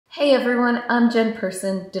Hey everyone, I'm Jen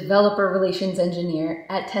Person, Developer Relations Engineer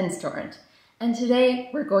at Tenstorrent, and today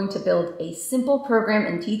we're going to build a simple program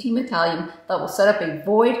in TT-Metalium that will set up a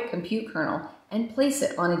void compute kernel and place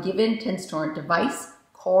it on a given Tenstorrent device,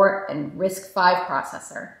 core, and RISC-V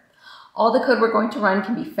processor. All the code we're going to run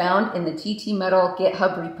can be found in the TT-Metal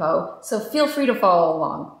GitHub repo, so feel free to follow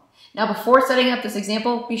along. Now before setting up this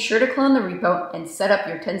example, be sure to clone the repo and set up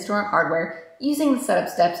your Tenstorrent hardware using the setup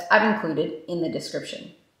steps I've included in the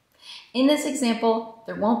description. In this example,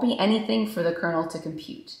 there won't be anything for the kernel to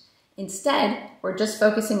compute. Instead, we're just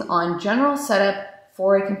focusing on general setup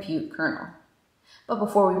for a compute kernel. But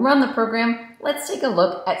before we run the program, let's take a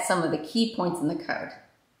look at some of the key points in the code.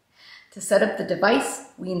 To set up the device,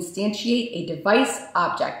 we instantiate a device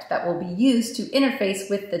object that will be used to interface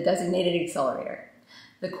with the designated accelerator.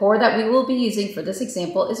 The core that we will be using for this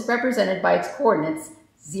example is represented by its coordinates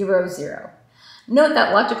 0, 0. Note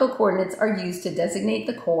that logical coordinates are used to designate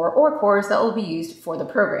the core or cores that will be used for the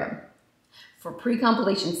program. For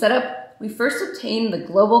pre-compilation setup, we first obtain the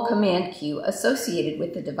global command queue associated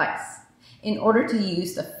with the device in order to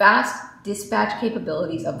use the fast dispatch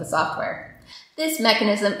capabilities of the software. This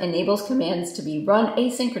mechanism enables commands to be run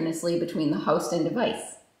asynchronously between the host and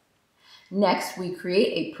device. Next, we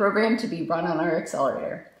create a program to be run on our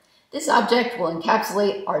accelerator. This object will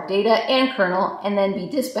encapsulate our data and kernel and then be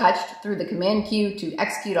dispatched through the command queue to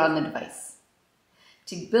execute on the device.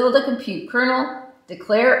 To build a compute kernel,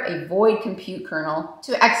 declare a void compute kernel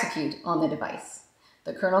to execute on the device.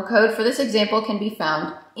 The kernel code for this example can be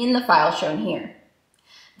found in the file shown here.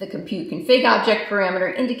 The compute config object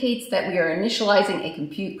parameter indicates that we are initializing a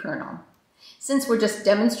compute kernel. Since we're just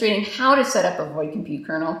demonstrating how to set up a void compute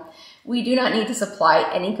kernel, we do not need to supply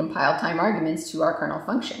any compile time arguments to our kernel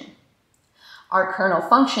function. Our kernel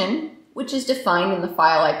function, which is defined in the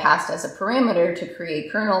file I passed as a parameter to create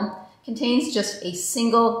kernel, contains just a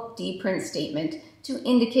single dprint statement to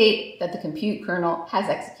indicate that the compute kernel has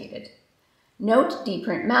executed. Note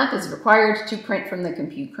dprint math is required to print from the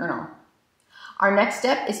compute kernel. Our next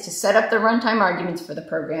step is to set up the runtime arguments for the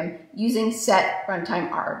program using set runtime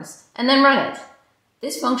args, and then run it.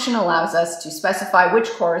 This function allows us to specify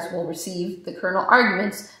which cores will receive the kernel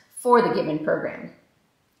arguments for the given program.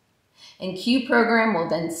 And QProgram will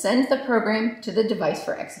then send the program to the device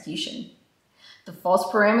for execution. The false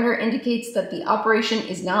parameter indicates that the operation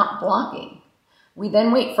is not blocking. We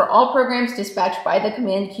then wait for all programs dispatched by the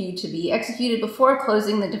command queue to be executed before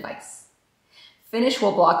closing the device. Finish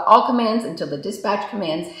will block all commands until the dispatch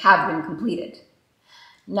commands have been completed.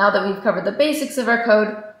 Now that we've covered the basics of our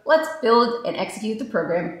code, let's build and execute the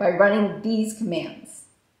program by running these commands.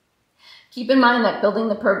 Keep in mind that building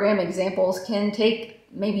the program examples can take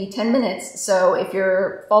maybe 10 minutes, so if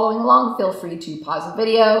you're following along, feel free to pause the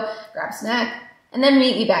video, grab a snack, and then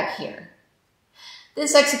meet me back here.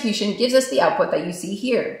 This execution gives us the output that you see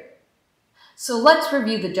here. So let's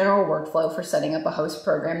review the general workflow for setting up a host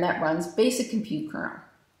program that runs basic compute kernel.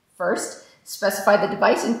 First, specify the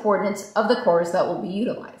device and coordinates of the cores that will be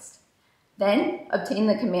utilized. Then, obtain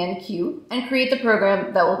the command queue and create the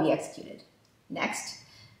program that will be executed. Next,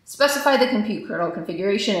 specify the compute kernel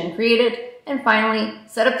configuration and create it. And finally,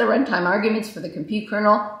 set up the runtime arguments for the compute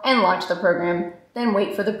kernel and launch the program, then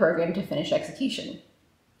wait for the program to finish execution.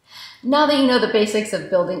 Now that you know the basics of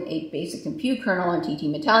building a basic compute kernel on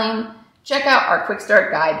TT-Metalium, check out our quick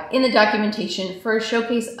start guide in the documentation for a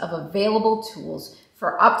showcase of available tools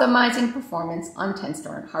for optimizing performance on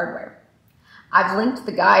Tenstorrent hardware. I've linked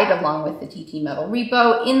the guide along with the TT-Metal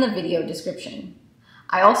repo in the video description.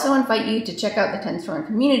 I also invite you to check out the Tenstorrent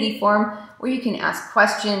community forum where you can ask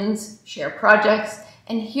questions, share projects,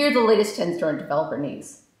 and hear the latest Tenstorrent developer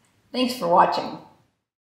news. Thanks for watching.